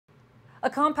A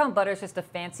compound butter is just a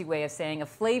fancy way of saying a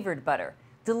flavored butter.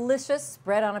 Delicious,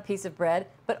 spread on a piece of bread,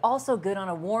 but also good on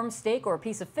a warm steak or a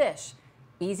piece of fish.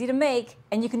 Easy to make,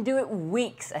 and you can do it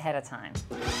weeks ahead of time.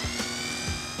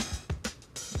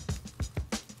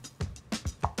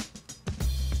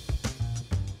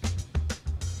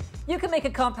 You can make a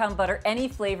compound butter any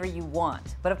flavor you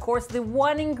want, but of course the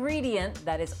one ingredient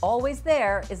that is always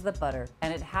there is the butter,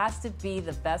 and it has to be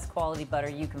the best quality butter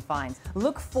you can find.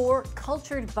 Look for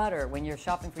cultured butter when you're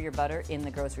shopping for your butter in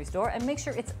the grocery store, and make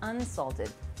sure it's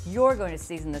unsalted. You're going to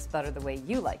season this butter the way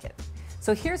you like it.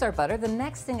 So here's our butter. The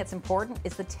next thing that's important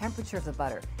is the temperature of the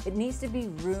butter. It needs to be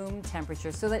room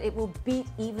temperature so that it will beat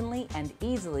evenly and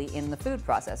easily in the food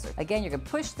processor. Again, you're gonna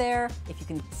push there. If you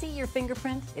can see your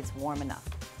fingerprint, it's warm enough.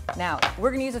 Now,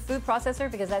 we're gonna use a food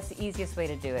processor because that's the easiest way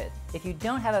to do it. If you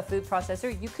don't have a food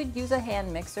processor, you could use a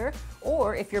hand mixer,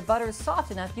 or if your butter is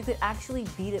soft enough, you could actually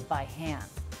beat it by hand.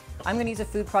 I'm gonna use a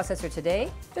food processor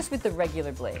today, just with the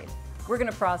regular blade. We're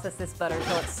gonna process this butter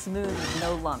until it's smooth with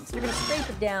no lumps. You're gonna scrape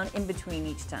it down in between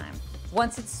each time.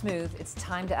 Once it's smooth, it's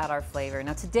time to add our flavor.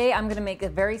 Now today I'm gonna make a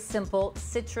very simple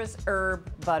citrus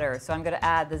herb butter. So I'm gonna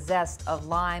add the zest of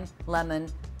lime, lemon,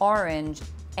 orange,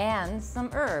 and some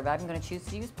herb. I'm going to choose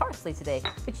to use parsley today,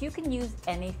 but you can use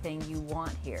anything you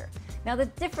want here. Now the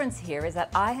difference here is that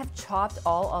I have chopped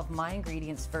all of my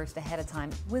ingredients first ahead of time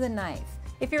with a knife.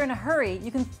 If you're in a hurry,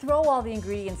 you can throw all the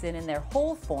ingredients in their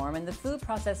whole form and the food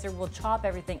processor will chop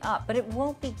everything up, but it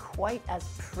won't be quite as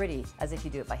pretty as if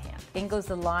you do it by hand. In goes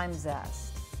the lime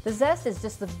zest. The zest is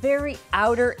just the very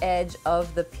outer edge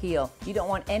of the peel. You don't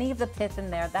want any of the pith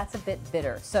in there, that's a bit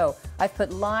bitter. So I've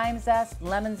put lime zest,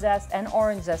 lemon zest, and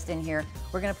orange zest in here.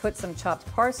 We're gonna put some chopped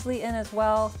parsley in as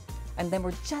well, and then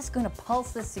we're just gonna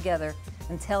pulse this together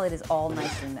until it is all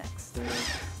nicely mixed.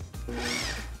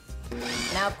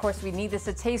 Now, of course, we need this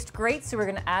to taste great, so we're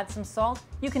gonna add some salt.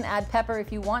 You can add pepper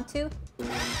if you want to.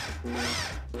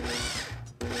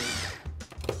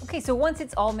 Okay, so once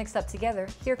it's all mixed up together,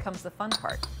 here comes the fun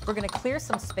part. We're gonna clear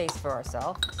some space for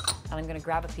ourselves, and I'm gonna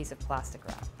grab a piece of plastic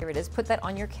wrap. Here it is, put that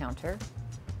on your counter,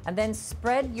 and then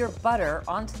spread your butter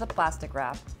onto the plastic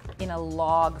wrap in a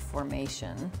log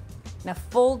formation. Now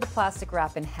fold the plastic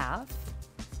wrap in half,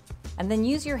 and then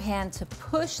use your hand to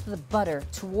push the butter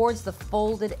towards the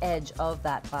folded edge of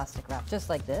that plastic wrap, just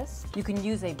like this. You can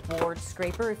use a board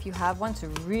scraper if you have one to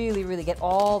really get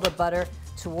all the butter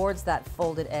towards that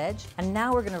folded edge. And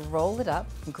now we're gonna roll it up,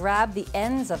 grab the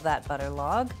ends of that butter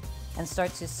log, and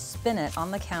start to spin it on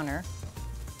the counter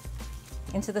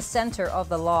into the center of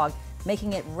the log,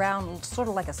 making it round, sort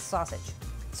of like a sausage.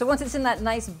 So once it's in that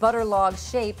nice butter log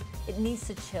shape, it needs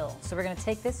to chill. So we're gonna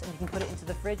take this and you can put it into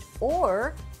the fridge,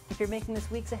 or if you're making this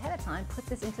weeks ahead of time, put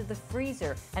this into the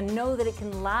freezer and know that it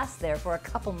can last there for a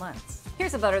couple months.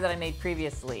 Here's a butter that I made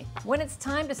previously. When it's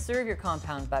time to serve your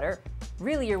compound butter,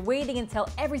 really you're waiting until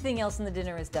everything else in the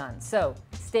dinner is done. So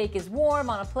steak is warm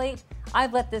on a plate.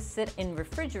 I've let this sit in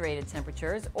refrigerated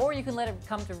temperatures, or you can let it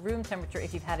come to room temperature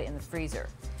if you've had it in the freezer.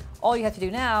 All you have to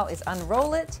do now is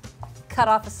unroll it, cut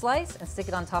off a slice, and stick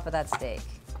it on top of that steak.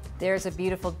 There's a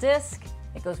beautiful disc.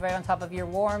 It goes right on top of your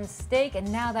warm steak, and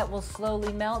now that will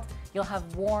slowly melt. You'll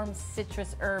have warm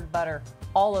citrus herb butter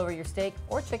all over your steak,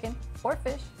 or chicken, or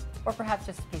fish, or perhaps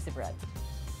just a piece of bread.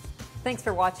 Thanks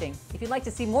for watching. If you'd like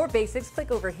to see more basics,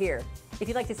 click over here. If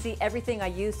you'd like to see everything I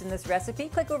used in this recipe,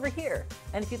 click over here.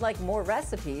 And if you'd like more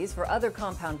recipes for other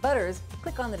compound butters,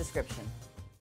 click on the description.